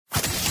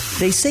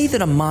They say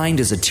that a mind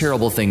is a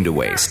terrible thing to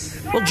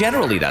waste. Well,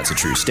 generally that's a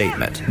true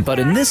statement. But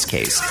in this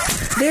case,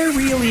 there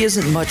really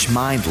isn't much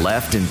mind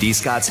left in D.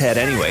 Scott's head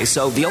anyway,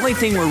 so the only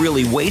thing we're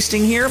really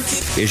wasting here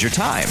is your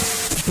time.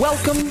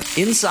 Welcome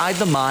inside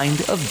the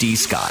mind of D.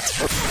 Scott.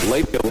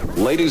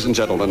 Ladies and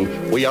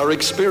gentlemen, we are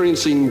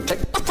experiencing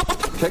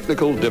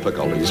technical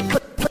difficulties.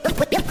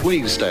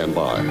 Please stand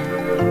by.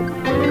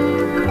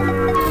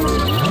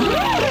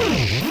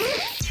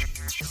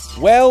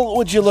 Well,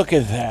 would you look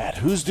at that?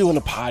 Who's doing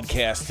a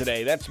podcast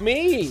today? That's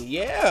me,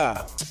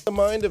 yeah. The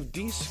mind of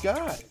D.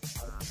 Scott.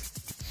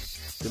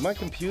 Did my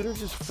computer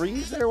just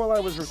freeze there while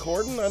I was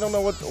recording? I don't know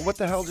what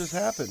the hell just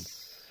happened.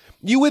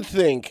 You would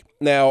think,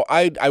 now,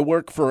 I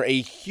work for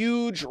a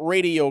huge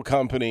radio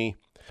company,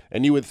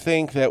 and you would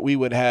think that we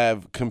would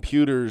have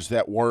computers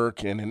that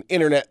work and an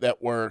internet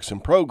that works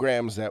and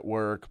programs that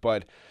work,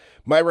 but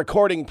my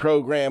recording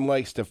program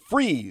likes to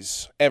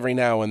freeze every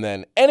now and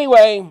then.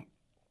 Anyway,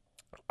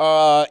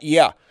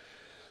 yeah.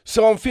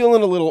 So I'm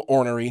feeling a little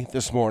ornery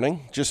this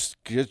morning, just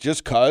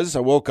cause I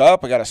woke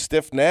up, I got a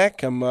stiff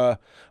neck, I'm a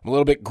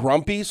little bit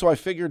grumpy, so I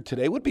figured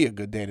today would be a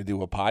good day to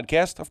do a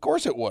podcast. Of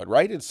course it would,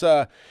 right? It's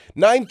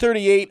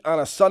 9:38 on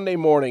a Sunday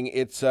morning.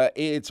 It's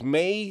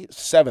May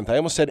 7th. I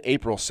almost said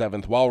April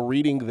 7th while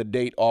reading the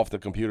date off the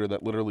computer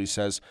that literally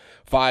says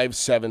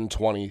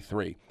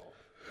 5/7/23.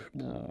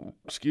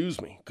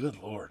 Excuse me.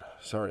 Good Lord.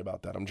 Sorry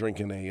about that. I'm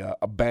drinking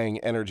a Bang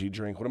energy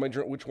drink.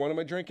 Which one am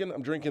I drinking?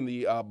 I'm drinking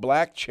the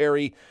black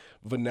cherry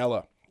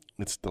vanilla.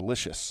 It's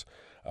delicious.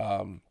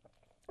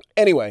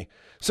 Anyway,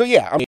 so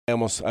yeah, I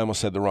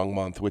almost said the wrong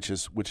month, which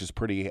is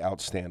pretty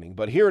outstanding.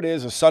 But here it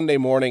is, a Sunday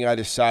morning. I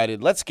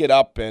decided let's get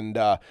up and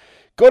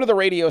go to the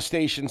radio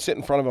station, sit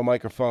in front of a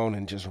microphone,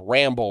 and just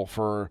ramble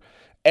for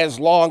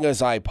as long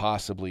as I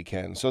possibly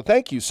can. So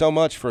thank you so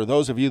much for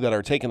those of you that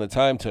are taking the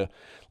time to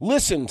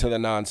listen to the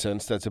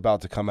nonsense that's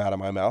about to come out of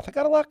my mouth. I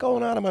got a lot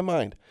going on in my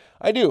mind.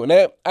 I do. And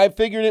I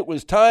figured it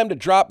was time to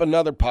drop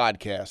another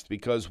podcast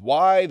because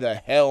why the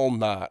hell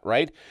not,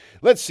 right?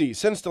 Let's see.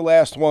 Since the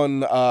last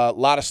one, a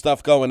lot of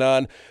stuff going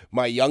on.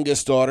 My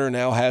youngest daughter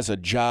now has a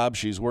job.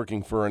 She's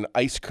working for an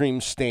ice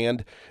cream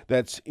stand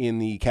that's in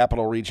the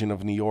capital region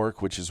of New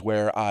York, which is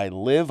where I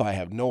live. I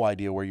have no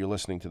idea where you're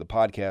listening to the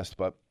podcast,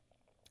 but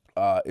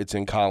it's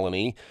in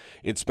Colony.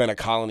 It's been a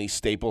Colony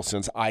staple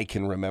since I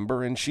can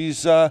remember, and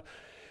she's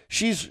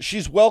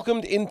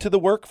welcomed into the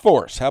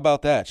workforce. How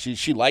about that?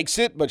 She likes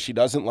it, but she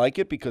doesn't like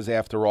it because,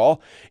 after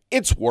all,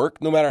 it's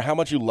work. No matter how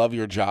much you love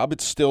your job,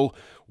 it's still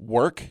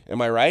work.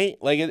 Am I right?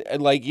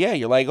 Yeah,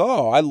 you're like,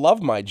 oh, I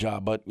love my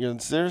job, but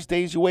there's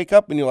days you wake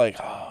up and you're like,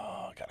 oh,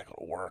 I gotta go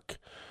to work.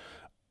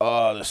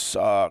 Oh, this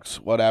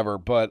sucks. Whatever.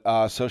 But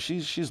so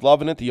she's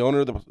loving it. The owner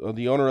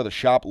of the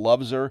shop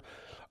loves her.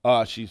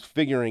 She's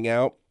figuring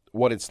out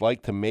what it's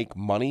like to make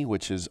money,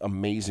 which is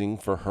amazing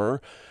for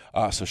her.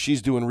 So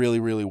she's doing really,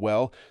 really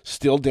well.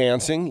 Still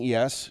dancing,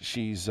 yes.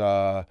 She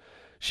had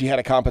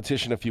a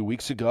competition a few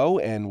weeks ago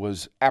and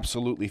was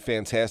absolutely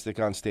fantastic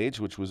on stage,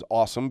 which was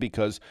awesome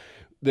because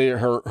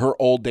her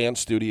old dance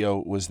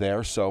studio was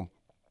there. So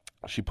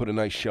she put a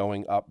nice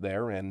showing up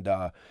there and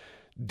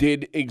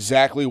did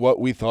exactly what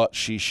we thought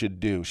she should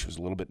do. She was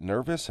a little bit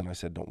nervous, and I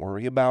said, don't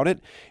worry about it.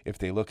 If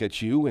they look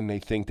at you and they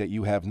think that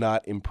you have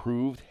not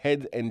improved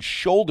head and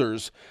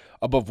shoulders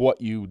above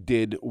what you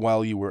did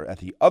while you were at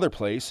the other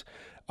place,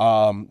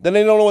 then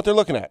they don't know what they're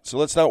looking at. So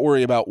let's not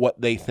worry about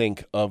what they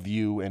think of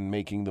you and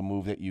making the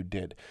move that you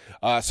did.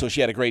 So she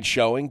had a great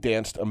showing,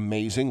 danced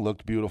amazing,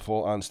 looked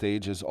beautiful on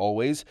stage as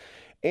always.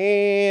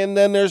 And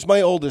then there's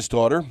my oldest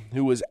daughter,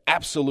 who is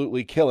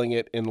absolutely killing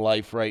it in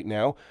life right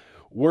now.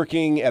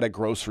 Working at a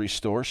grocery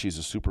store. She's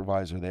a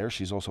supervisor there.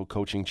 She's also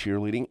coaching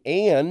cheerleading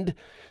and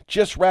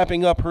just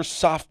wrapping up her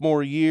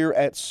sophomore year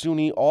at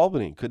SUNY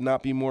Albany. Could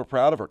not be more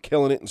proud of her.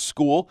 Killing it in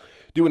school,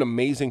 doing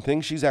amazing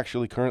things. She's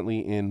actually currently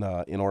in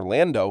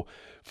Orlando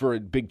for a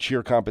big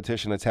cheer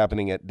competition that's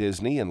happening at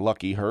Disney, and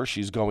lucky her,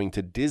 she's going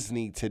to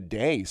Disney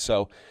today.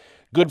 So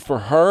good for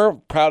her.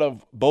 Proud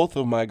of both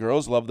of my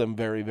girls. Love them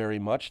very, very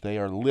much. They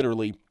are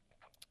literally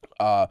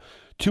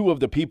two of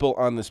the people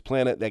on this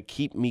planet that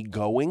keep me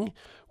going,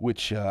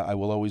 which I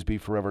will always be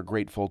forever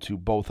grateful to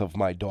both of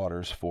my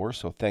daughters for.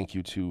 So thank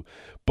you to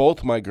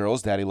both my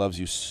girls. Daddy loves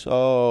you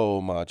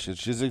so much.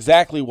 It's just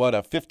exactly what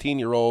a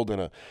 15-year-old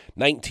and a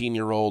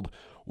 19-year-old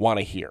want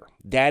to hear.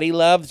 Daddy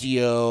loves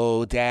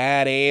you.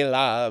 Daddy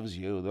loves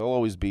you. They'll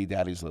always be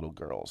daddy's little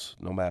girls,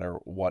 no matter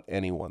what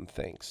anyone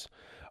thinks.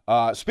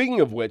 Speaking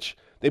of which,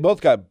 they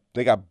both got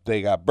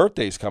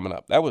birthdays coming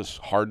up. That was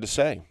hard to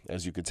say,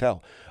 as you could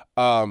tell.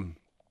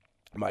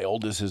 My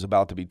oldest is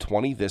about to be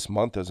 20 this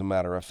month, as a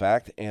matter of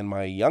fact, and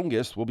my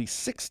youngest will be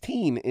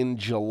 16 in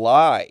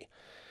July.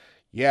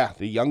 Yeah,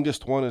 the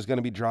youngest one is going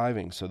to be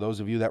driving. So those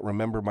of you that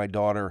remember my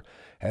daughter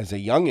as a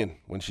youngin'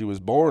 when she was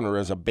born or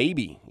as a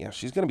baby, yeah,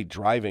 she's going to be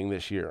driving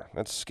this year.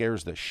 That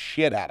scares the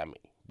shit out of me.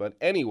 But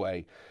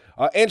anyway,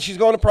 and she's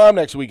going to prom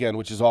next weekend,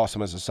 which is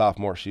awesome. As a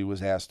sophomore, she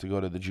was asked to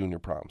go to the junior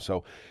prom.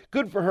 So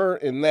good for her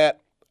in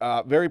that.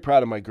 Very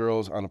proud of my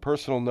girls. On a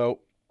personal note,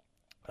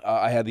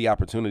 I had the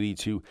opportunity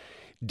to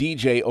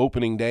DJ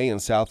opening day in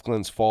South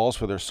Glens Falls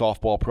for their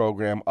softball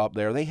program up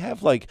there. They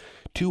have like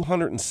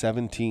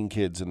 217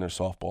 kids in their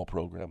softball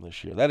program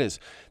this year. That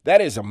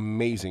is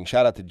amazing.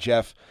 Shout out to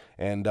Jeff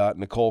and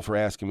Nicole for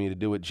asking me to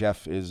do it.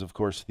 Jeff is, of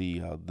course,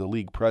 the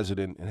league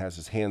president and has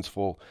his hands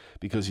full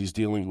because he's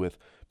dealing with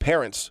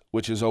parents,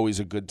 which is always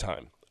a good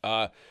time.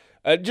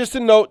 Just a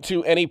note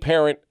to any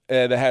parent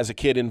that has a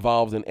kid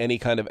involved in any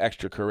kind of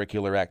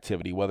extracurricular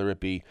activity, whether it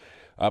be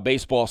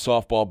baseball,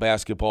 softball,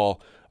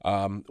 basketball,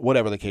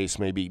 whatever the case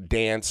may be,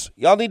 dance.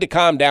 Y'all need to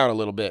calm down a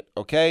little bit,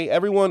 okay?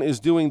 Everyone is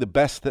doing the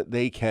best that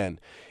they can.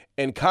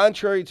 And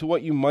contrary to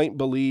what you might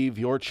believe,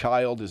 your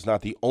child is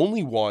not the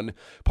only one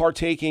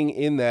partaking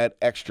in that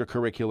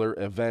extracurricular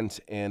event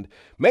and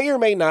may or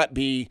may not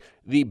be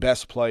the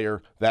best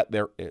player that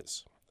there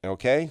is.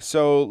 Okay,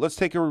 so let's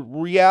take a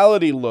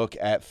reality look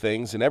at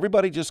things, and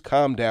everybody just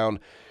calm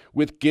down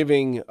with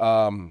giving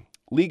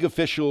league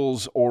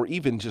officials or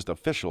even just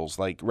officials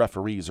like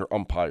referees or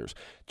umpires.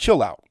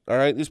 Chill out, all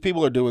right? These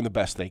people are doing the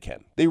best they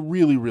can. They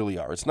really, really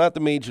are. It's not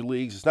the major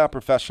leagues. It's not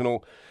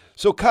professional.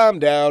 So calm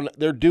down.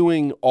 They're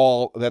doing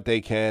all that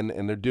they can,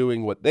 and they're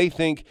doing what they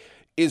think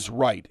is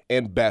right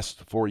and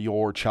best for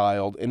your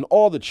child and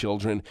all the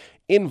children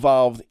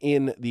involved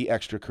in the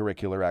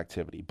extracurricular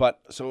activity.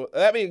 But so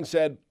that being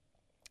said,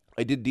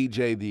 I did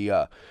DJ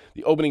the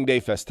opening day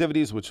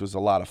festivities, which was a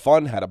lot of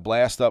fun. Had a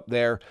blast up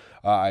there.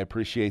 I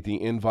appreciate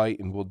the invite,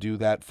 and we'll do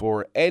that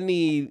for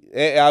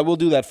I will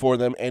do that for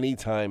them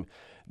anytime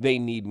they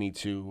need me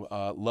to.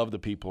 Love the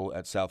people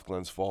at South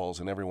Glens Falls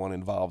and everyone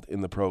involved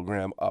in the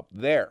program up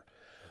there.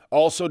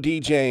 Also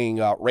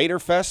DJing Raider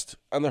Fest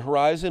on the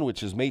horizon,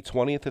 which is May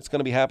 20th. It's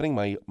going to be happening.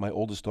 My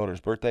oldest daughter's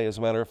birthday, as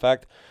a matter of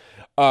fact.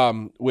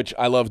 Which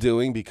I love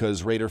doing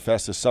because Raider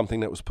Fest is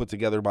something that was put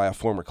together by a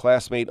former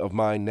classmate of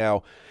mine,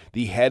 now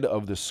the head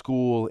of the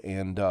school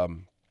and the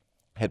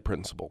head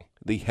principal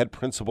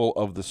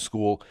of the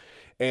school.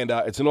 And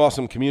it's an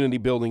awesome community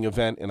building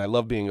event, and I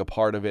love being a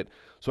part of it.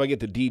 So I get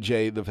to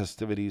DJ the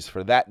festivities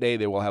for that day.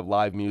 They will have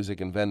live music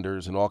and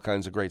vendors and all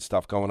kinds of great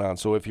stuff going on.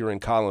 So if you're in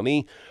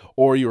Colony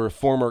or you're a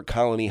former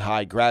Colony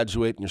High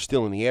graduate and you're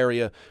still in the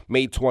area,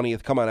 May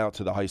 20th, come on out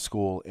to the high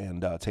school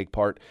and take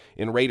part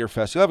in Raider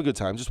Fest. You'll have a good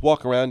time. Just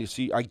walk around.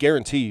 I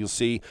guarantee you'll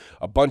see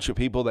a bunch of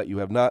people that you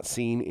have not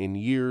seen in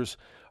years.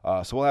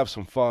 So we'll have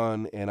some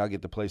fun, and I'll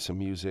get to play some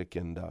music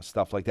and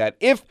stuff like that.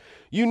 If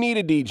you need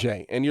a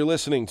DJ and you're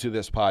listening to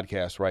this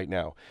podcast right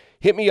now,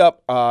 hit me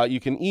up.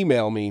 You can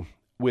email me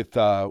with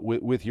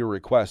your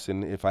requests,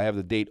 and if I have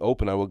the date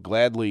open, I will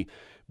gladly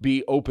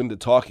be open to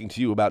talking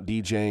to you about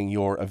DJing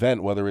your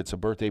event, whether it's a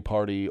birthday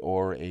party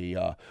or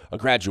a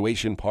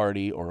graduation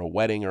party or a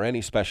wedding or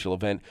any special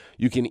event.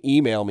 You can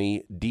email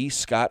me,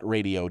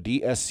 dscottradio,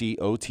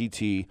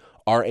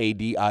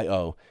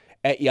 DSCOTTRADIO,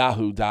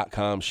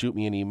 @yahoo.com. Shoot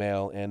me an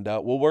email, and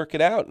we'll work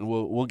it out, and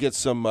we'll get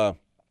some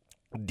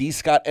D.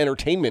 Scott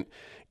entertainment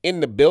in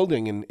the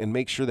building and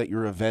make sure that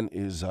your event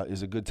is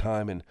a good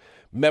time and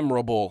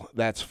memorable.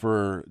 That's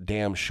for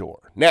damn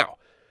sure. Now,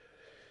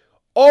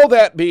 all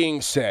that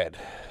being said,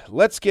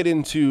 let's get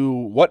into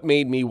what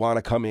made me want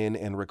to come in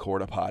and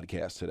record a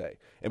podcast today.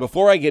 And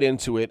before I get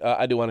into it,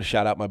 I do want to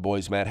shout out my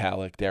boys, Matt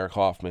Halleck, Derek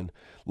Hoffman.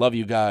 Love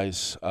you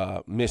guys.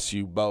 Miss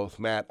you both.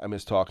 Matt, I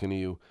miss talking to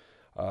you.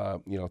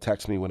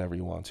 Text me whenever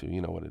you want to.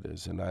 You know what it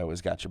is. And I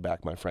always got your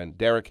back, my friend.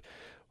 Derek,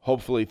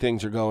 hopefully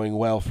things are going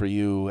well for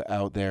you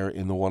out there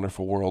in the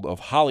wonderful world of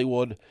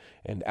Hollywood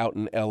and out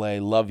in L.A.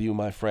 Love you,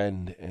 my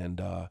friend.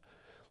 And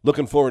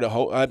looking forward to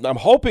I'm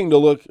hoping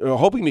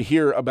to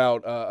hear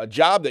about a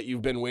job that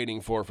you've been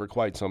waiting for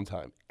quite some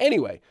time.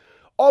 Anyway,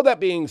 all that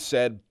being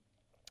said,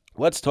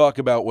 let's talk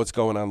about what's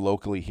going on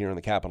locally here in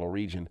the Capital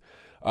Region,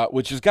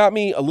 which has got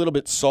me a little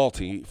bit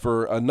salty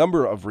for a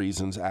number of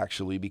reasons,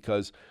 actually,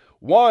 because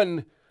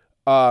one,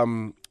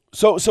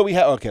 so we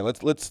have, okay,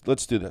 let's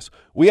do this.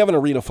 We have an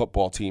arena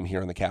football team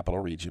here in the Capital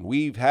Region.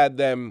 We've had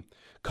them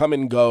come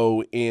and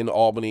go in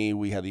Albany.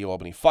 We had the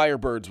Albany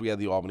Firebirds. We had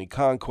the Albany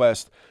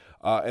Conquest.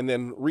 And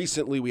then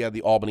recently we had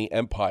the Albany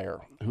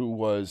Empire, who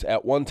was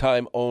at one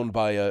time owned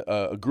by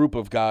a group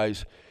of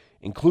guys,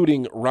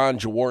 including Ron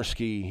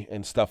Jaworski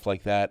and stuff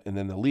like that. And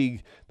then the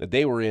league that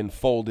they were in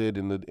folded,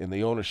 and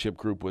the ownership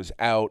group was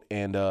out.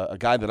 And a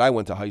guy that I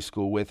went to high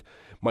school with,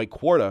 Mike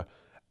Quarta,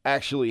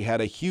 actually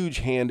had a huge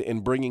hand in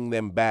bringing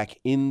them back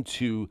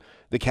into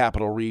the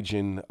Capital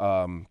Region.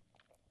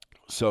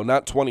 So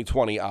not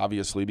 2020,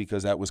 obviously,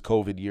 because that was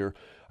COVID year.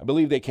 I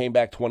believe they came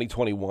back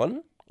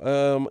 2021.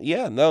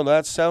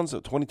 That sounds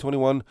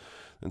 2021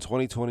 and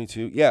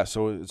 2022. Yeah,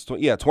 so it's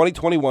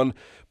 2021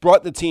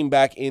 brought the team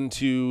back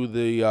into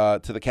the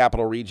to the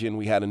Capital Region.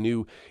 We had a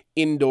new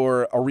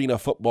indoor arena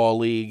football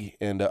league,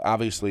 and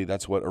obviously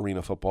that's what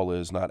arena football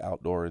is, not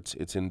outdoor.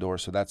 It's indoor,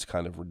 so that's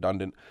kind of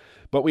redundant.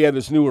 But we had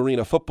this new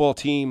arena football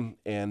team,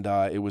 and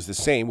it was the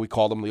same. We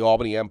called them the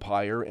Albany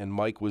Empire, and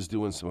Mike was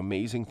doing some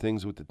amazing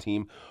things with the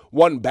team.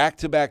 Won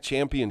back-to-back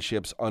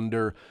championships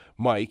under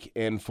Mike,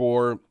 and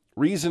for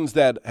reasons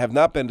that have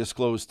not been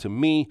disclosed to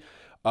me,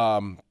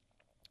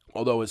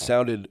 although it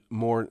sounded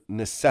more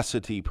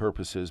necessity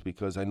purposes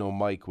because I know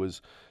Mike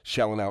was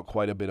shelling out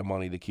quite a bit of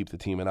money to keep the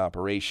team in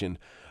operation.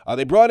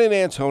 They brought in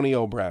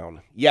Antonio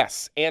Brown.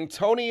 Yes,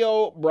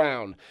 Antonio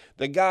Brown,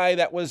 the guy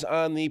that was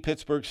on the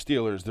Pittsburgh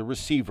Steelers, the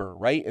receiver,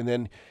 right? And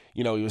then,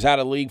 he was out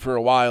of the league for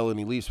a while and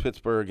he leaves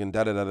Pittsburgh and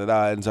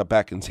ends up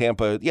back in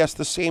Tampa. Yes,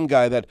 the same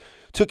guy that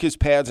took his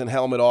pads and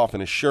helmet off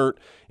and his shirt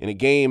in a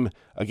game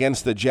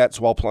against the Jets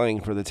while playing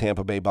for the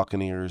Tampa Bay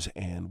Buccaneers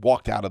and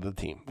walked out on the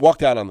team.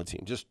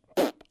 Just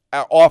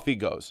off he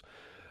goes.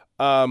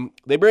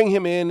 They bring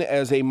him in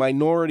as a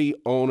minority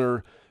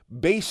owner,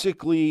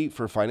 basically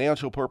for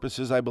financial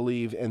purposes, I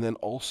believe, and then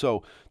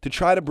also to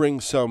try to bring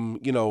some,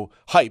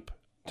 hype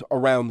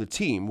around the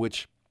team,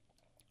 which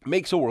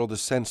makes a world of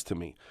sense to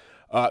me.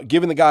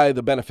 Giving the guy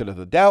the benefit of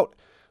the doubt,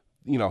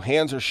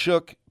 hands are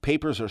shook,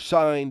 papers are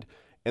signed,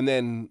 and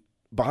then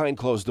behind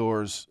closed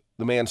doors,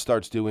 the man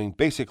starts doing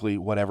basically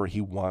whatever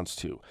he wants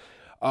to.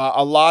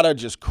 A lot of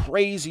just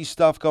crazy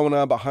stuff going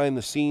on behind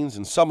the scenes,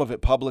 and some of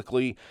it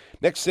publicly.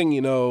 Next thing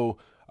you know,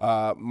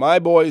 my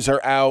boys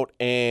are out,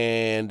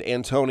 and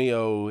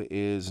Antonio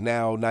is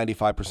now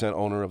 95%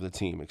 owner of the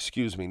team.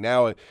 Excuse me.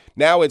 Now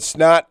it's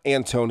not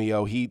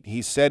Antonio.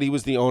 He said he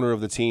was the owner of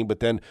the team, but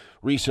then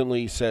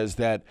recently says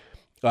that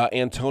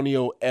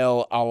Antonio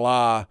El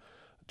Allah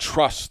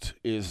Trust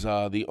is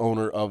the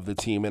owner of the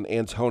team, and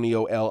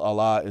Antonio El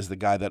Allah is the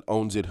guy that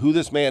owns it. Who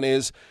this man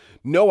is,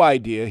 no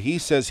idea. He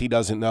says he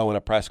doesn't know in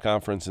a press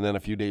conference, and then a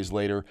few days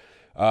later,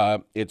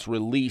 it's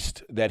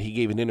released that he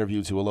gave an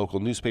interview to a local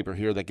newspaper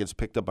here that gets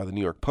picked up by the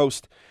New York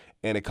Post,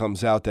 and it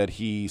comes out that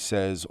he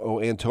says,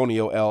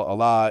 Antonio El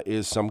Allah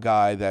is some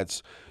guy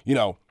that's,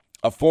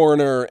 a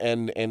foreigner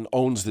and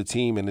owns the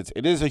team, and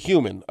it is a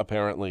human,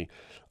 apparently,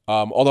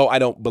 although I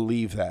don't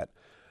believe that.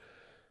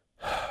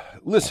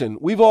 Listen,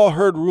 we've all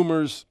heard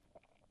rumors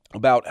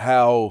about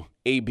how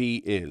AB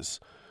is,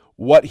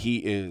 what he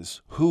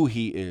is, who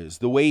he is,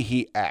 the way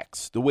he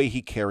acts, the way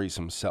he carries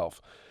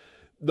himself.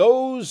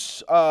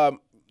 Those, I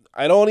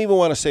don't even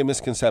want to say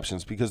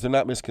misconceptions because they're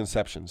not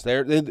misconceptions.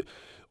 They're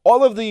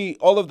all of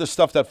the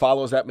stuff that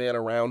follows that man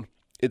around,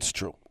 it's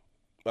true,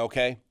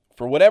 okay?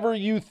 For whatever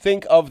you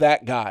think of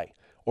that guy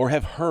or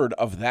have heard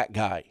of that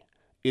guy,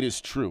 it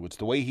is true. It's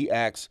the way he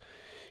acts.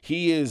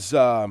 He is...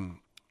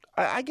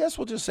 I guess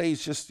we'll just say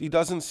he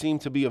doesn't seem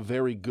to be a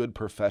very good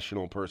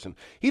professional person.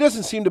 He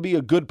doesn't seem to be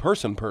a good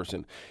person.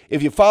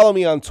 If you follow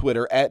me on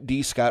Twitter,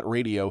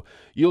 @DScottRadio,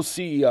 you'll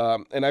see,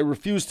 and I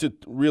refuse to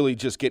really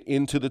just get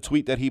into the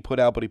tweet that he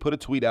put out, but he put a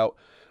tweet out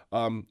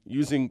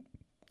using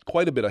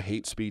quite a bit of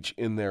hate speech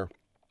in there.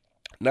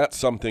 Not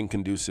something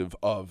conducive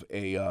of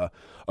a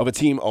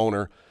team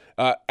owner.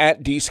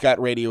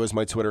 @DScottRadio is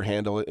my Twitter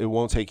handle. It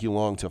won't take you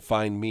long to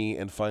find me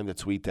and find the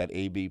tweet that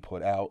AB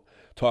put out,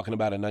 talking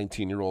about a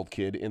 19-year-old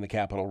kid in the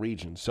capital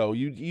region. So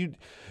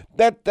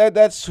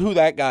that's who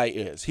that guy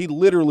is. He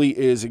literally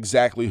is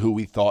exactly who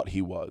we thought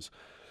he was.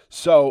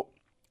 So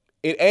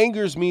it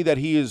angers me that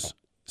he is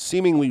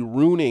seemingly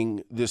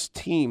ruining this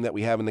team that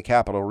we have in the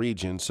capital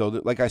region. So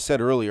that, like I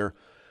said earlier,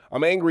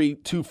 I'm angry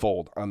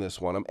twofold on this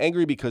one. I'm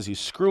angry because he's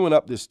screwing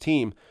up this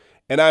team,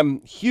 and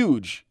I'm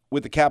huge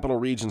with the capital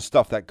region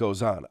stuff that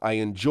goes on. I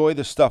enjoy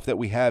the stuff that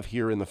we have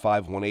here in the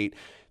 518,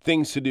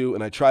 things to do,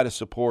 and I try to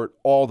support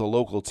all the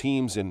local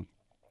teams and,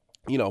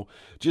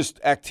 just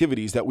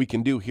activities that we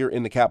can do here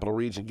in the capital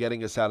region,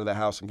 getting us out of the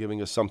house and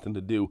giving us something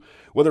to do,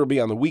 whether it be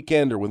on the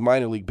weekend or with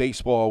minor league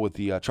baseball with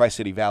the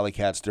Tri-City Valley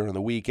Cats during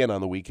the week and on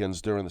the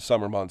weekends during the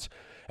summer months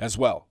as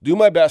well. Do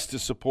my best to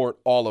support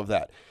all of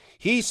that.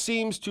 He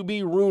seems to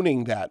be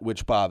ruining that,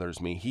 which bothers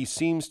me. He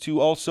seems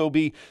to also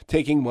be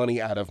taking money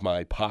out of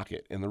my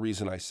pocket. And the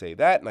reason I say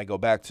that, and I go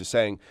back to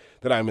saying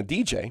that I'm a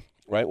DJ,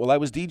 right? Well, I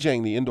was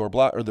DJing the indoor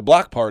block or the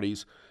block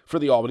parties for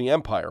the Albany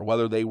Empire,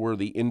 whether they were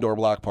the indoor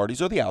block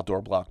parties or the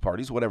outdoor block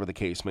parties, whatever the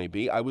case may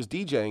be. I was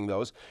DJing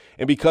those.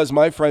 And because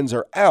my friends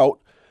are out,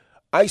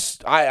 I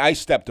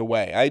stepped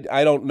away.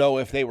 I don't know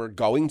if they were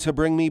going to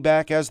bring me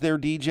back as their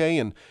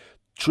DJ. And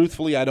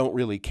truthfully, I don't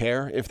really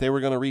care if they were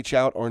going to reach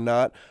out or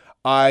not.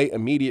 I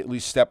immediately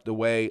stepped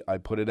away. I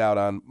put it out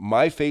on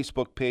my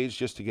Facebook page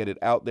just to get it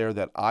out there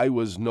that I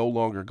was no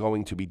longer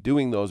going to be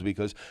doing those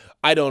because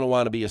I don't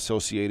want to be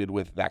associated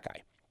with that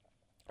guy.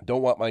 I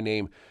don't want my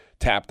name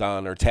tapped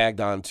on or tagged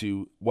on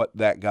to what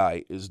that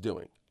guy is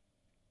doing.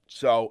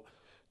 So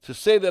to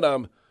say that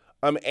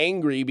I'm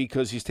angry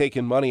because he's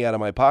taking money out of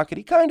my pocket,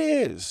 he kind of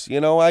is.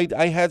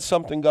 I had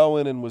something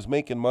going and was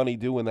making money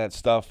doing that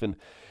stuff, and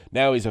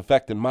now he's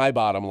affecting my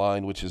bottom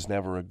line, which is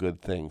never a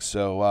good thing.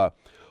 So,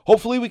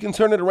 hopefully we can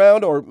turn it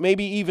around, or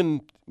maybe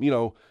even,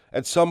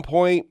 at some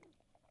point,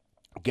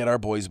 get our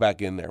boys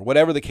back in there.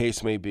 Whatever the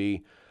case may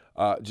be,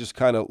 just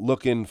kind of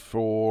looking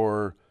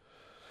for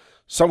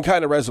some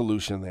kind of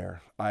resolution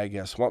there. I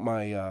guess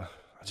I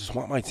just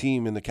want my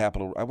team in the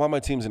capital. I want my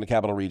teams in the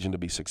capital region to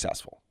be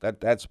successful.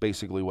 That's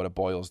basically what it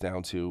boils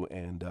down to.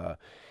 And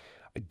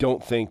I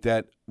don't think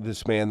that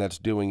this man that's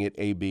doing it,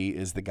 AB,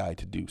 is the guy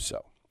to do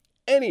so.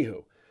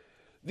 Anywho.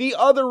 The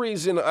other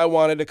reason I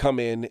wanted to come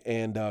in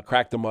and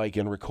crack the mic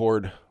and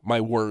record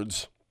my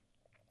words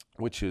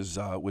which is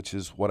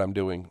what I'm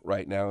doing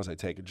right now as I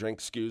take a drink.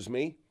 Excuse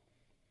me.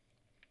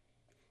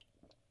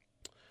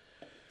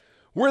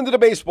 We're into the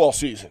baseball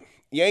season.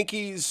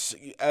 Yankees,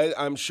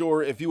 I'm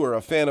sure if you are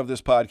a fan of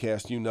this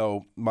podcast, you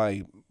know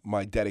my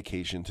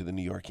dedication to the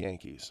New York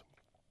Yankees.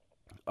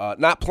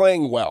 Not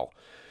playing well.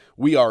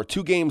 We are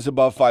 2 games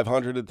above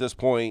 500 at this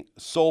point,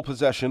 sole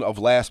possession of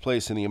last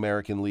place in the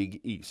American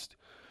League East.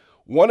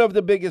 One of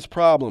the biggest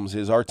problems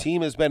is our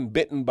team has been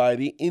bitten by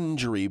the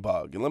injury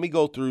bug. And let me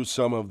go through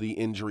some of the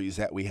injuries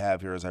that we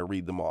have here as I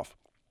read them off.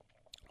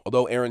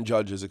 Although Aaron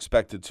Judge is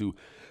expected to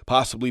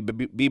possibly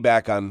be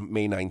back on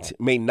May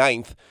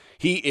 9th,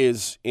 he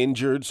is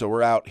injured, so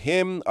we're out.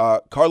 Him,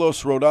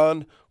 Carlos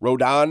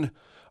Rodon,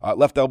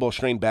 left elbow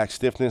strain, back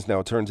stiffness. Now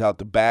it turns out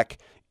the back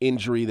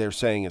injury they're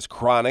saying is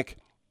chronic,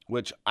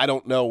 which I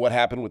don't know what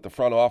happened with the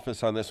front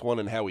office on this one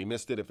and how he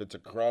missed it. If it's a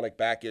chronic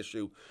back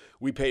issue,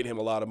 we paid him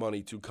a lot of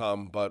money to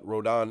come, but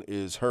Rodon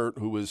is hurt,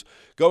 who is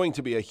going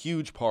to be a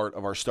huge part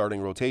of our starting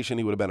rotation.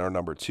 He would have been our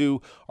number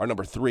 2. Our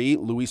number 3,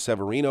 Luis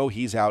Severino,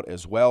 he's out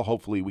as well.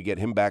 Hopefully we get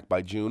him back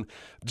by June.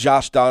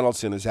 Josh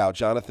Donaldson is out.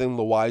 Jonathan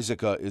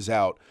Loizaga is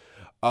out.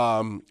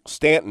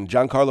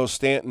 Giancarlo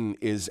Stanton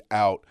is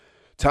out.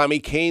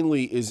 Tommy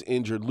Kahnle is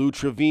injured.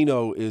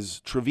 Trevino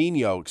is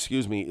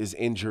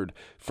injured.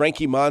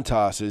 Frankie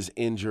Montas is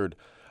injured.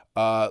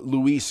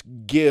 Luis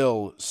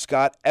Gil,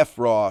 Scott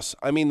Efros.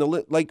 I mean,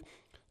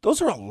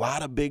 those are a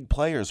lot of big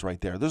players right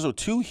there. Those are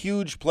 2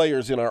 huge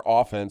players in our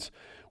offense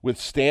with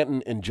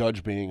Stanton and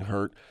Judge being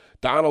hurt.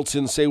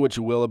 Donaldson, say what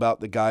you will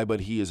about the guy,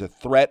 but he is a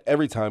threat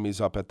every time he's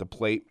up at the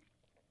plate.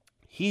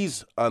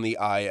 He's on the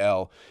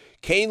IL.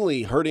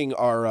 Kahnle hurting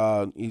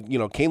our,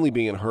 Kahnle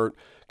being hurt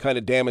kind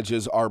of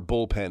damages our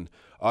bullpen.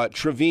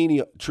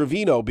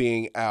 Trevino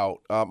being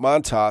out.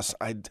 Montas,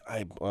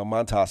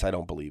 Montas I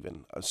don't believe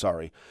in.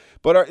 Sorry.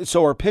 But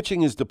our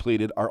pitching is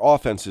depleted. Our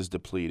offense is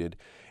depleted.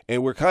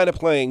 And we're kind of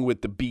playing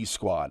with the B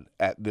squad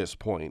at this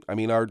point. I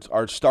mean,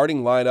 our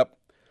starting lineup,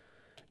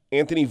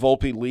 Anthony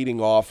Volpe leading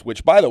off,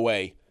 which, by the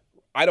way,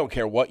 I don't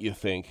care what you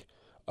think.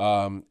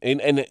 And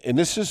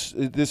this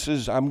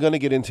is I'm going to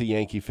get into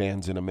Yankees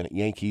fans in a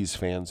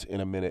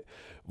minute.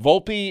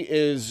 Volpe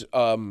is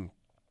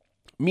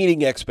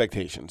meeting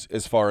expectations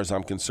as far as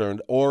I'm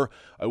concerned, or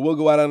I will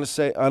go out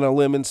on a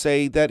limb and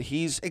say that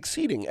he's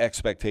exceeding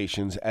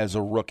expectations as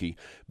a rookie,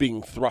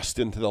 being thrust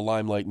into the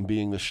limelight and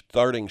being the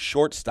starting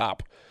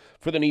shortstop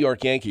for the New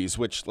York Yankees,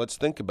 which, let's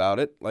think about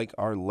it, like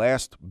our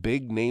last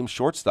big name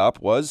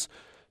shortstop was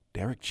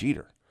Derek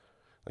Jeter.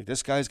 Like,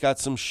 this guy's got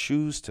some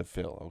shoes to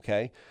fill,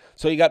 okay?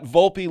 So you got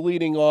Volpe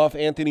leading off.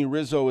 Anthony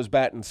Rizzo is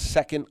batting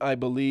second, I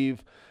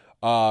believe.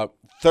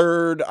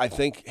 Third, I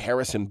think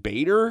Harrison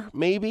Bader,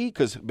 maybe,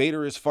 because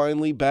Bader is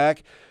finally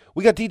back.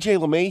 We got DJ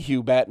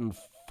LeMahieu batting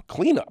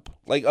cleanup.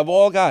 Like, of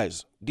all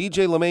guys,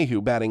 DJ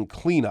LeMahieu batting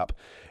cleanup.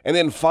 And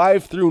then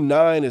 5 through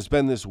 9 has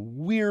been this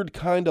weird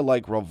kind of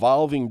like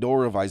revolving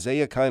door of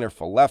Isaiah Kiner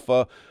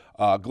Falefa,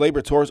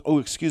 Gleyber Torres. Oh,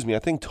 excuse me, I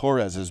think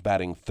Torres is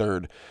batting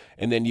third.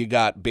 And then you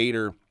got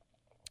Bader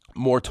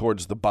more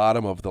towards the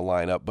bottom of the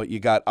lineup. But you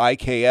got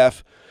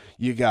IKF.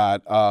 You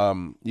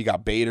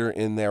got Bader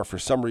in there. For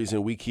some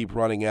reason, we keep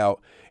running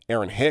out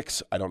Aaron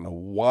Hicks. I don't know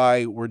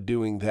why we're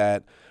doing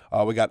that.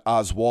 We got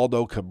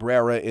Oswaldo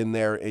Cabrera in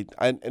there.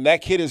 And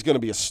that kid is going to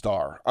be a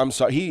star. I'm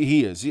sorry.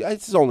 He is.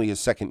 It's only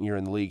his second year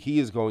in the league. He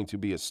is going to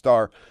be a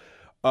star.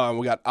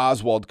 We got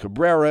Oswald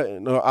Cabrera.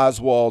 No,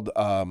 Oswald,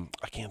 I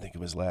can't think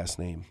of his last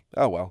name.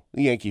 Oh, well.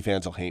 The Yankee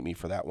fans will hate me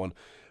for that one.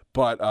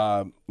 But,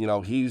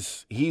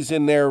 he's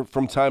in there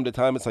from time to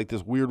time. It's like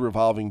this weird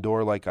revolving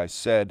door, like I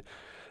said.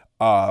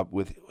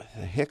 With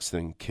the Hicks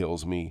thing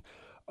kills me.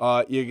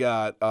 You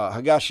got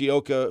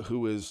Higashioka,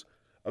 who is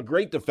a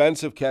great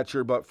defensive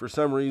catcher, but for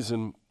some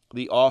reason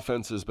the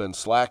offense has been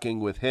slacking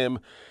with him.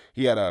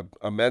 He had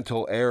a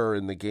mental error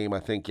in the game, I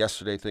think,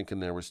 yesterday, thinking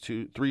there was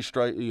 3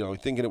 strike,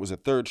 thinking it was a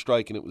third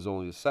strike and it was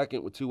only a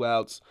second with 2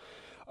 outs.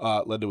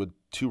 Led to a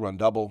 2-run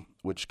double,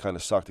 which kind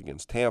of sucked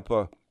against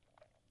Tampa.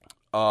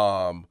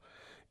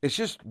 It's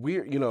just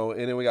weird,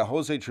 and then we got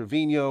Jose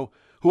Trevino,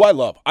 who I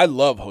love. I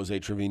love Jose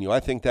Trevino. I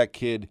think that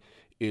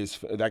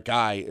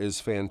guy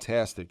is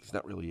fantastic. He's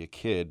not really a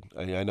kid.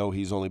 I know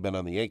he's only been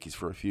on the Yankees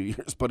for a few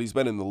years, but he's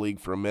been in the league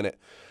for a minute.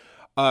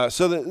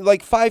 So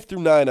 5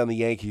 through 9 on the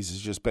Yankees has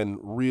just been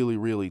really,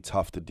 really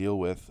tough to deal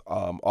with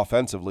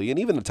offensively. And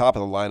even the top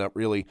of the lineup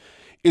really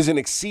isn't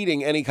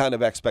exceeding any kind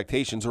of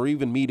expectations or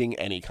even meeting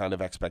any kind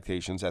of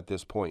expectations at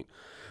this point.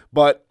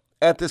 But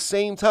at the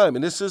same time,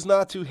 and this is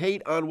not to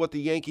hate on what the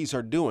Yankees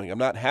are doing. I'm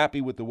not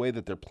happy with the way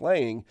that they're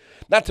playing,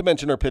 not to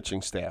mention our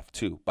pitching staff,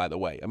 too, by the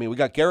way. I mean, we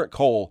got Garrett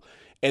Cole,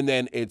 and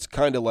then it's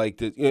kind of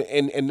like,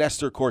 and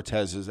Nestor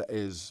Cortez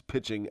is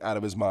pitching out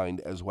of his mind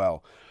as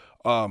well.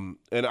 And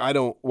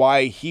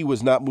why he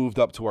was not moved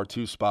up to our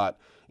 2 spot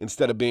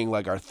instead of being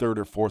like our 3rd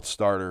or 4th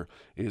starter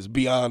is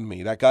beyond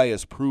me. That guy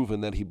has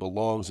proven that he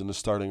belongs in the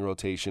starting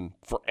rotation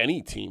for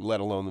any team, let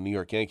alone the New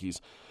York Yankees.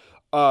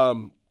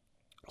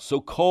 So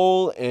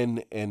Cole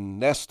and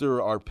Nestor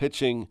are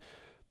pitching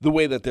the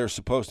way that they're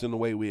supposed to and the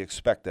way we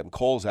expect them.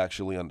 Cole's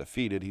actually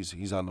undefeated.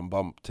 He's on the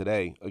bump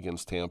today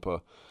against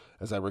Tampa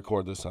as I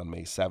record this on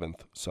May 7th.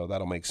 So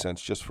that'll make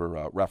sense just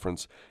for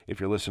reference if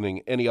you're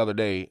listening any other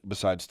day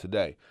besides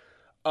today.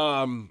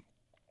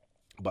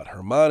 But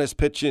Herman is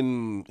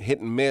pitching hit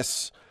and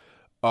miss.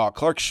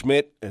 Clark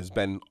Schmidt has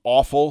been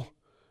awful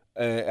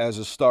as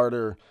a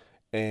starter.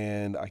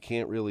 And I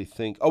can't really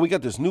think. Oh, we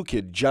got this new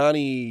kid,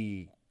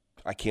 Johnny.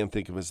 I can't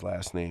think of his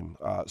last name.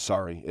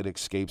 Sorry, it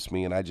escapes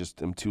me, and I just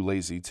am too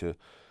lazy to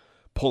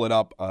pull it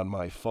up on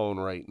my phone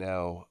right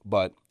now.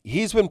 But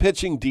he's been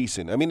pitching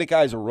decent. I mean, the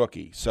guy's a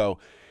rookie, so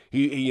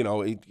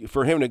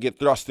for him to get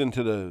thrust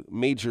into the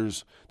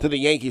majors, to the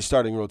Yankees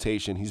starting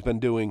rotation, he's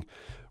been doing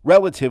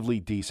relatively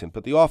decent.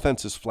 But the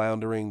offense is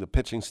floundering. The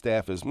pitching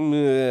staff is.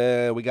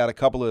 We got a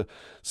couple of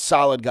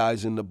solid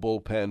guys in the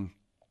bullpen.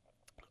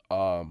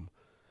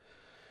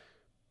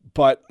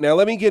 But now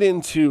let me get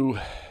into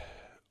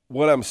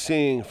what I'm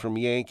seeing from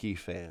Yankee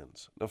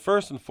fans. Now,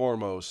 first and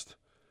foremost,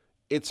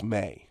 it's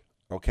May,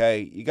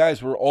 okay? You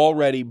guys were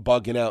already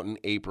bugging out in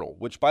April,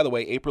 which, by the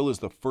way, April is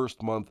the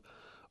first month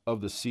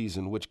of the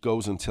season, which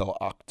goes until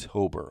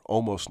October,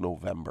 almost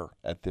November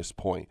at this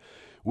point,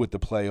 with the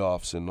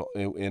playoffs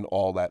and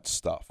all that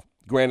stuff.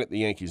 Granted, the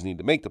Yankees need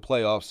to make the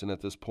playoffs, and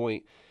at this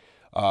point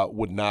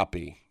would not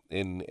be.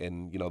 And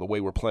the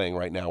way we're playing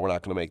right now, we're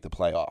not going to make the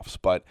playoffs.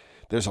 But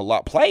there's a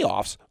lot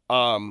playoffs.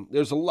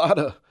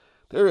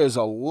 There is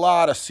a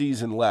lot of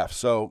season left.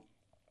 So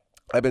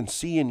I've been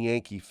seeing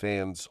Yankee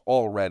fans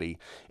already,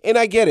 and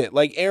I get it.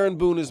 Like Aaron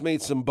Boone has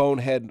made some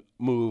bonehead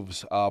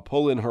moves,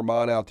 pulling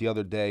Herman out the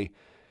other day,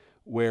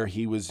 where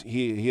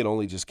he had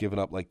only just given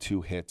up like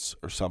 2 hits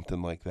or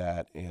something like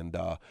that, and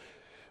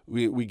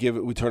we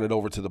turn it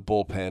over to the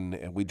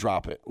bullpen and we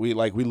drop it. We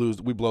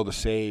blow the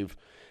save.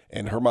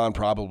 And Herman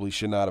probably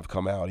should not have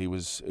come out.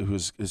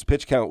 His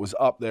pitch count was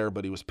up there,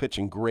 but he was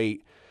pitching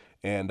great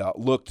and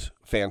looked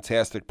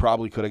fantastic.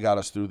 Probably could have got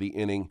us through the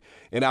inning.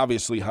 And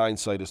obviously,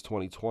 hindsight is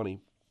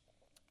 20/20,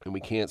 and we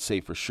can't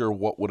say for sure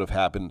what would have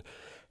happened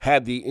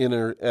had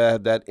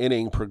that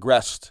inning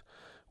progressed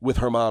with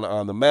Herman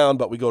on the mound.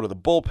 But we go to the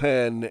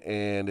bullpen,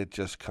 and it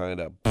just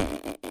kind of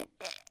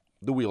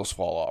the wheels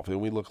fall off,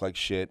 and we look like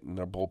shit. And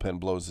our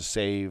bullpen blows the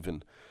save,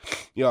 and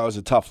it was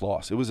a tough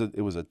loss. It was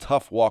a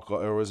tough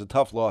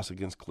loss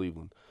against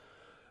Cleveland.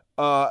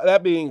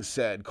 That being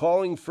said,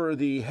 calling for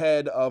the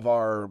head of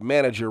our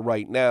manager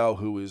right now,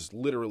 who is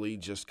literally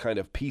just kind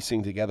of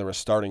piecing together a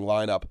starting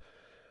lineup,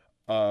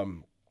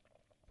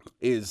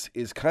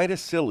 is kind of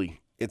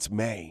silly. It's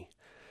May.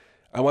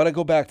 I want to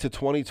go back to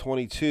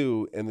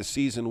 2022 and the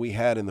season we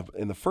had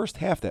in the first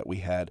half that we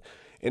had,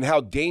 and how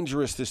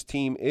dangerous this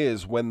team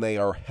is when they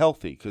are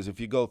healthy. Because if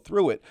you go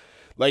through it,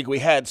 like we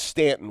had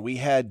Stanton, we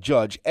had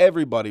Judge,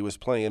 everybody was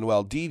playing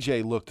well.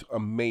 DJ looked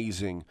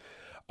amazing.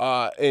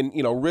 And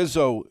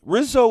Rizzo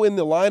in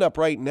the lineup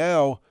right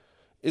now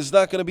is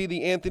not going to be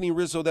the Anthony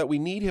Rizzo that we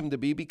need him to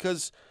be,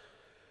 because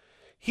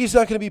he's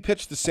not going to be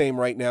pitched the same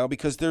right now,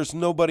 because there's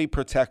nobody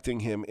protecting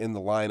him in the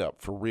lineup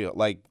for real.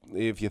 Like,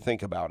 if you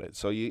think about it.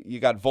 So you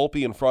got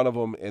Volpe in front of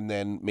him, and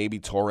then maybe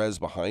Torres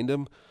behind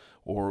him,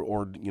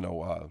 or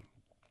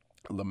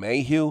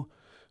LeMahieu,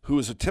 who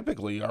is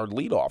typically our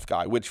leadoff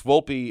guy, which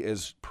Volpe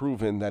is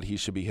proven that he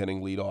should be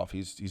hitting leadoff.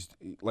 He's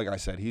like I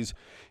said,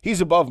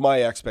 he's above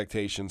my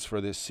expectations for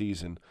this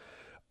season.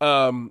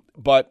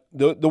 But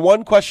the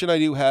one question I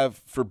do have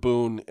for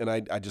Boone, and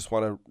I just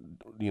want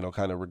to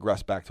kind of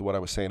regress back to what I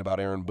was saying about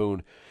Aaron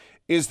Boone,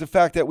 is the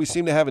fact that we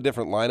seem to have a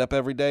different lineup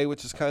every day,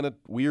 which is kind of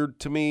weird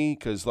to me,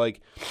 because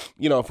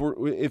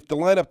if the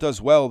lineup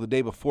does well the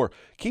day before,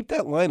 keep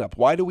that lineup.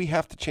 Why do we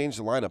have to change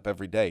the lineup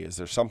every day? Is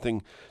there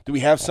something? Do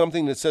we have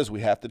something that says we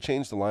have to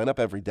change the lineup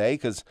every day?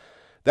 Because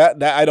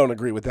that I don't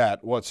agree with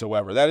that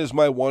whatsoever. That is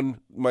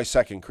my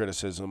second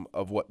criticism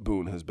of what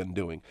Boone has been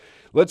doing.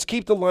 Let's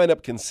keep the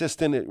lineup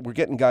consistent. We're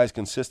getting guys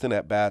consistent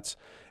at bats,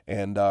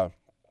 and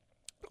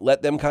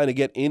let them kind of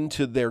get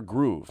into their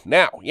groove.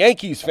 Now,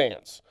 Yankees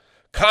fans,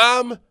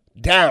 calm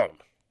down.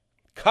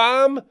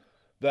 Calm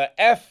the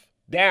F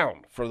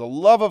down. For the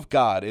love of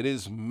God, it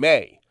is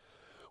May.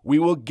 We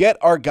will get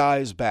our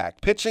guys back.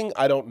 Pitching,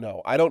 I don't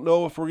know. I don't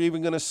know if we're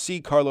even going to see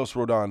Carlos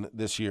Rodon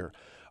this year.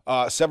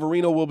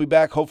 Severino will be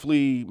back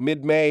hopefully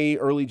mid-May,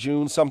 early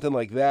June, something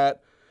like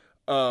that,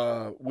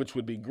 which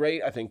would be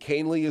great. I think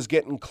Canely is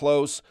getting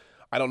close.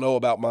 I don't know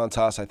about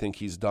Montas. I think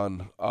he's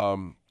done,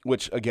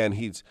 which, again,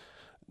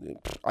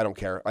 I don't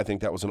care. I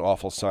think that was an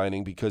awful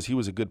signing, because he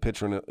was a good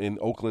pitcher in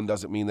Oakland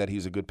doesn't mean that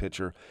he's a good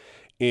pitcher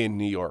in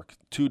New York.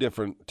 Two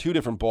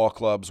different ball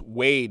clubs,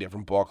 way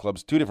different ball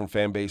clubs, 2 different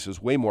fan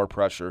bases, way more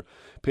pressure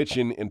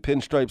pitching in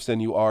pinstripes than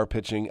you are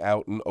pitching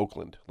out in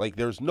Oakland. Like,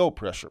 there's no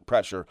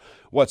pressure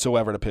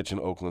whatsoever to pitch in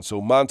Oakland.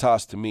 So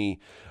Montas, to me,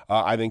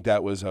 I think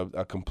that was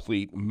a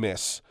complete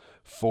miss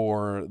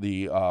for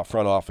the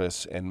front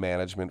office and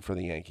management for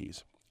the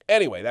Yankees.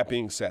 Anyway, that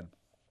being said,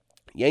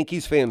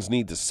 Yankees fans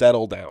need to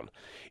settle down.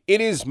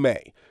 It is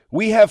May.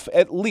 We have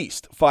at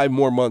least 5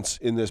 more months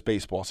in this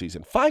baseball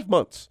season. 5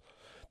 months.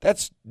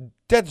 That's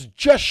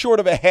just short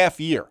of a half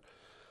year.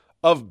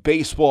 of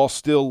baseball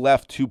still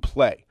left to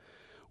play.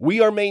 We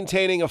are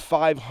maintaining a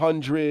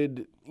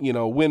 500,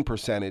 win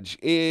percentage,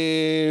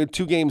 2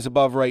 games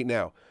above right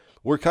now.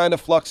 We're kind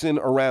of fluxing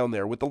around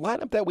there. With the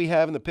lineup that we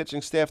have and the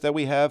pitching staff that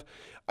we have,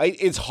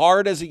 it's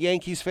hard as a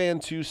Yankees fan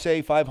to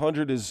say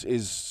 500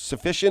 is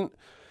sufficient,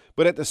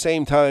 but at the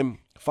same time,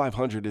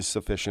 500 is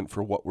sufficient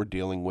for what we're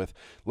dealing with.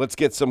 Let's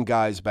get some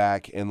guys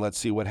back, and let's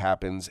see what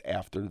happens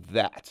after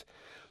that.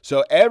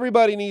 So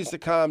everybody needs to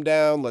calm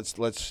down. Let's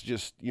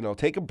just,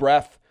 take a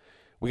breath.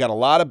 We got a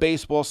lot of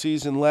baseball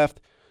season left.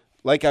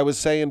 Like I was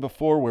saying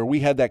before, where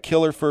we had that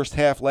killer first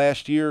half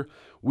last year,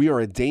 we are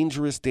a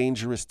dangerous,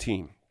 dangerous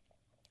team.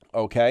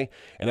 Okay?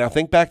 And now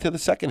think back to the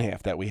second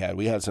half that we had.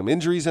 We had some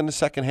injuries in the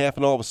second half,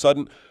 and all of a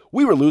sudden,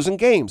 we were losing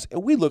games,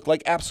 and we looked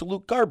like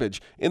absolute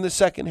garbage in the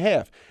second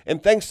half.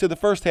 And thanks to the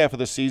first half of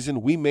the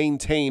season, we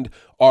maintained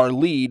our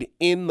lead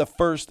from the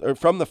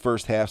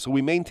first half, so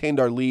we maintained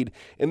our lead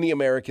in the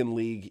American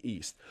League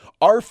East.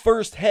 Our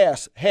first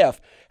half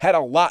had a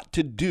lot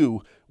to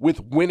do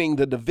with winning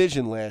the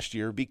division last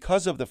year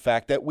because of the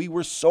fact that we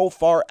were so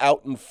far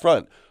out in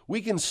front.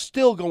 We can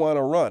still go on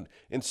a run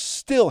and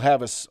still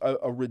have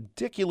a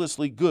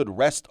ridiculously good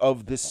rest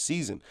of this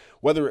season,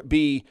 whether it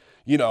be,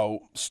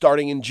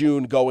 starting in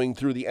June, going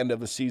through the end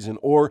of the season,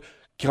 or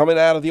coming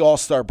out of the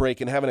All-Star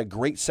break and having a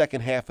great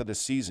second half of the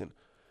season.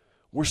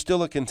 We're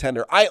still a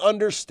contender. I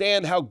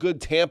understand how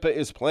good Tampa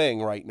is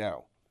playing right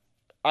now.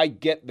 I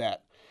get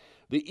that.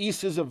 The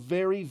East is a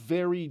very,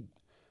 very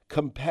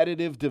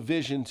competitive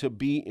division to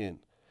be in.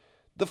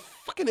 The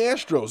fucking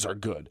Astros are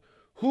good.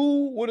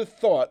 Who would have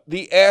thought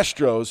let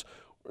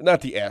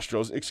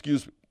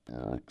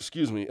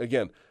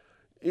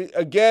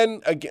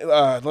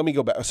me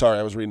go back. Sorry,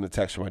 I was reading the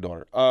text from my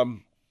daughter.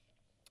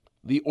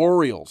 The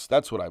Orioles,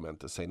 that's what I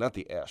meant to say, not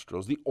the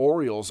Astros. The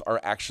Orioles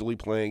are actually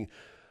playing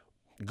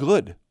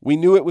good. We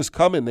knew it was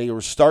coming. They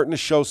were starting to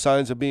show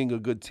signs of being a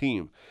good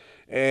team.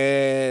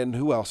 And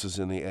who else is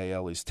in the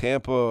AL East?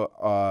 Tampa.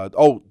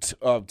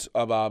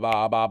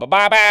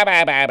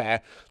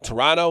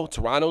 Toronto.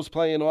 Toronto's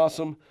playing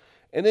awesome.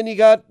 And then you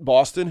got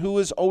Boston, who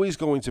is always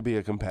going to be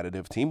a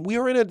competitive team. We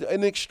are in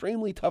an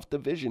extremely tough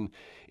division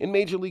in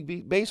Major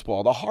League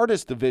Baseball, the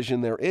hardest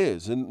division there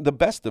is and the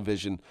best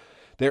division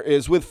there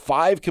is, with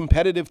 5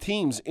 competitive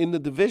teams in the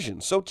division.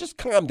 So just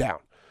calm down.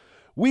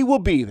 We will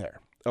be there,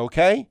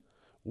 okay?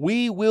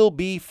 We will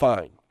be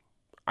fine.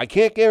 I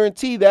can't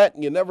guarantee that.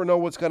 You never know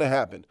what's going to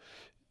happen.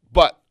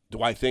 But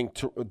do I think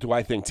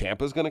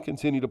Tampa's going to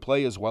continue to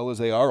play as well as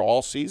they are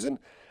all season?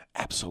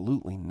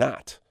 Absolutely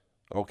not.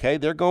 Okay,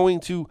 they're going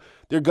to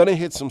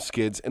hit some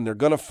skids, and they're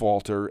going to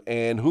falter,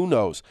 and who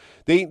knows?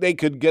 They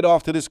could get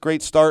off to this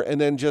great start and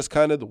then just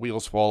kind of the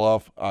wheels fall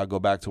off. Go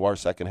back to our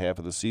second half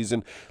of the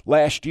season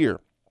last year.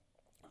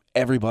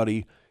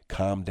 Everybody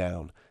calm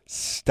down.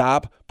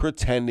 Stop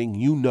pretending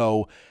you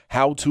know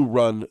how to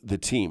run the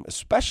team,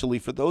 especially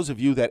for those of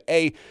you that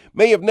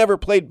may have never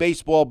played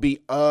baseball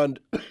beyond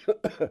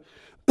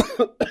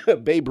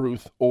Babe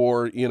Ruth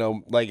or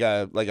like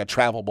a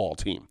travel ball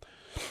team.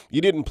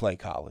 You didn't play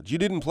college. You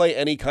didn't play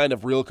any kind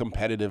of real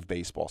competitive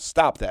baseball.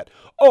 Stop that.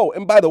 Oh,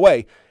 and by the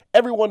way,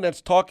 everyone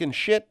that's talking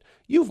shit,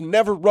 you've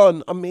never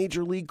run a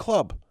major league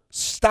club.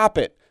 Stop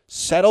it.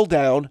 Settle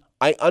down.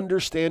 I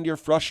understand your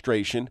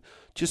frustration.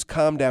 Just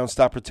calm down.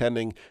 Stop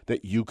pretending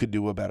that you could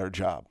do a better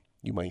job.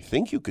 You might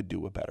think you could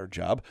do a better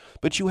job,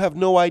 but you have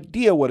no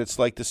idea what it's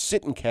like to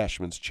sit in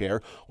Cashman's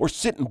chair or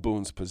sit in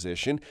Boone's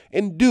position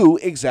and do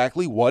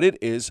exactly what it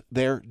is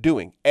they're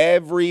doing.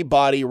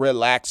 Everybody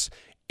relax.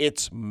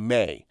 It's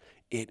May.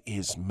 It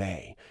is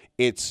May.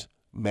 It's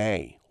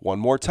May. One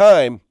more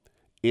time,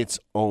 it's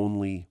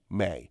only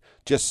May.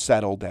 Just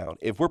settle down.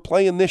 If we're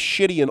playing this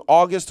shitty in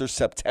August or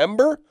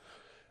September,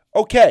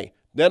 okay,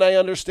 then I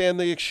understand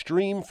the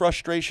extreme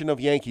frustration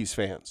of Yankees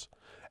fans.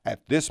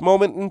 At this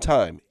moment in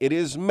time, it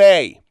is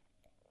May.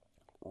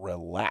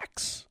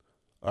 Relax.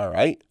 All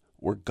right?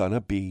 We're going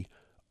to be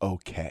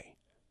okay.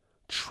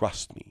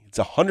 Trust me. It's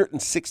a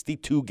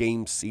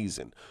 162-game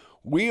season.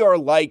 We are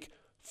like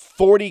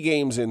 40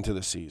 games into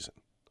the season.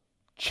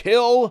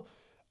 Chill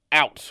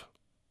out.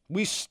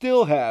 We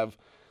still have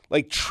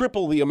like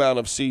triple the amount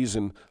of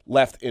season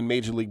left in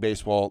Major League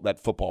Baseball that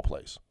football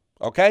plays.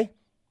 Okay?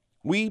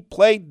 We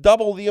play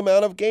double the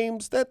amount of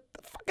games that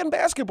fucking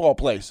basketball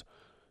plays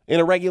in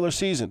a regular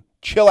season.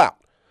 Chill out.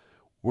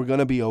 We're going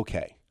to be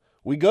okay.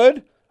 We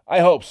good? I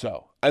hope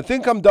so. I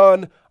think I'm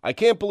done. I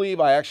can't believe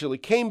I actually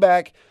came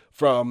back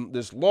from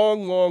this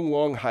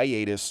long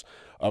hiatus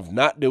of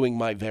not doing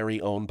my very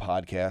own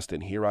podcast,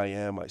 and here I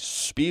am. I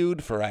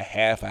spewed for a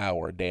half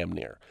hour, damn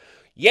near.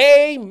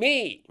 Yay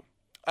me!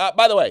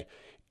 By the way,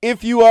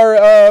 if you are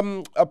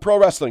a pro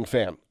wrestling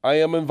fan, I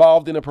am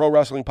involved in a pro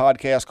wrestling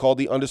podcast called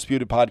The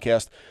Undisputed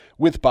Podcast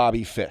with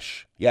Bobby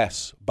Fish.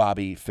 Yes,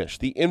 Bobby Fish.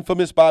 The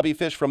infamous Bobby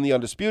Fish from the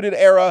Undisputed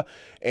era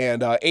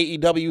and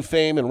AEW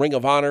fame and Ring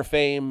of Honor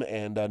fame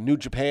and New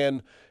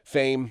Japan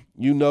fame.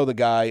 You know the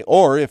guy.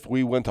 Or if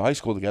we went to high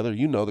school together,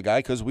 you know the guy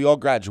because we all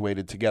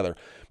graduated together.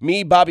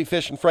 Me, Bobby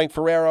Fish, and Frank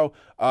Ferrero.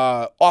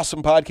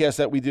 Awesome podcast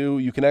that we do.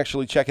 You can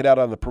actually check it out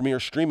on the Premier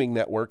Streaming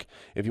Network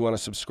if you want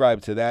to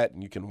subscribe to that,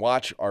 and you can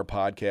watch our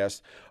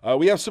podcast.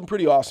 We have some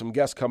pretty awesome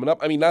guests coming up.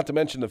 I mean, not to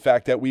mention the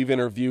fact that we've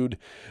interviewed,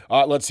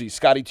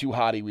 Scotty Too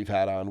Hottie we've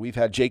had on. We've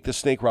had Jake the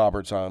Snake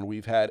Roberts on.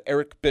 We've had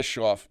Eric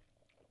Bischoff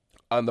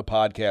on the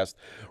podcast,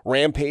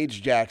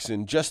 Rampage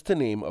Jackson, just to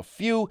name a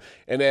few.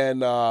 And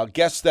then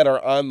guests that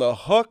are on the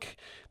hook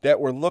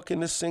that we're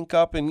looking to sync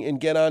up and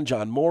get on,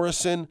 John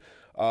Morrison.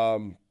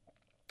 Who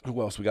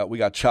else we got? We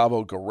got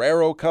Chavo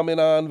Guerrero coming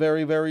on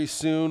very, very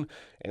soon,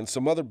 and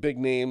some other big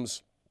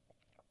names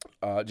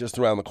just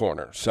around the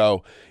corner.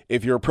 So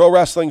if you're a pro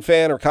wrestling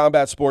fan or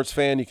combat sports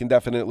fan, you can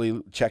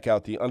definitely check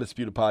out the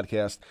Undisputed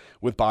Podcast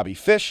with Bobby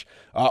Fish.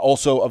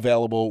 Also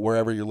available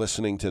wherever you're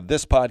listening to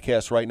this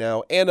podcast right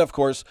now. And, of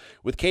course,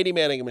 with Katie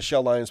Manning and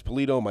Michelle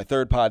Lyons-Polito, my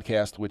third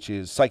podcast, which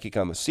is Psychic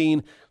on the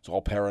Scene. It's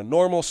all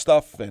paranormal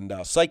stuff and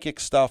psychic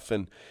stuff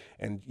and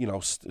you know,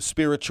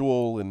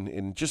 spiritual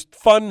and just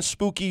fun,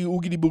 spooky,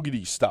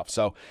 oogity-boogity stuff.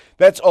 So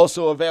that's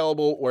also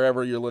available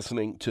wherever you're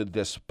listening to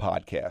this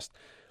podcast.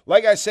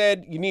 Like I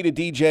said, you need a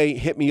DJ,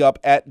 hit me up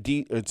at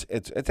it's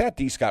at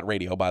D Scott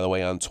Radio, by the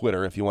way, on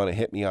Twitter if you want to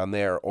hit me on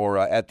there, or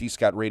at D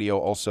Scott Radio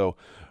also,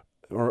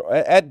 or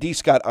at D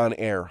Scott on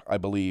Air, I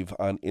believe,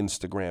 on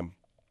Instagram.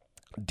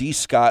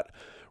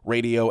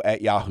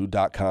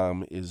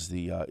 dscottradio@yahoo.com is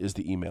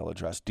the email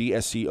address.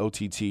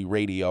 DSCOTT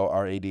radio,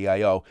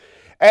 RADIO,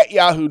 at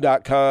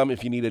yahoo.com.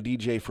 If you need a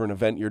DJ for an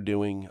event you're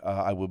doing,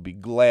 I would be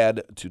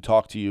glad to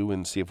talk to you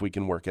and see if we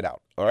can work it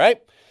out. All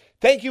right?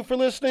 Thank you for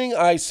listening.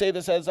 I say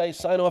this as I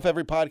sign off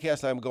every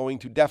podcast. I'm going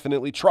to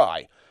definitely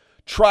try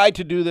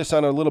to do this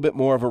on a little bit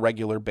more of a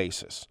regular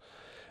basis.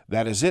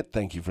 That is it.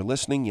 Thank you for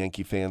listening.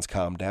 Yankee fans,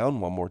 calm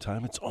down one more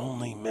time. It's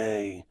only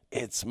May.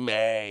 It's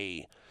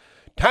May.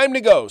 Time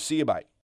to go. See you. Bye.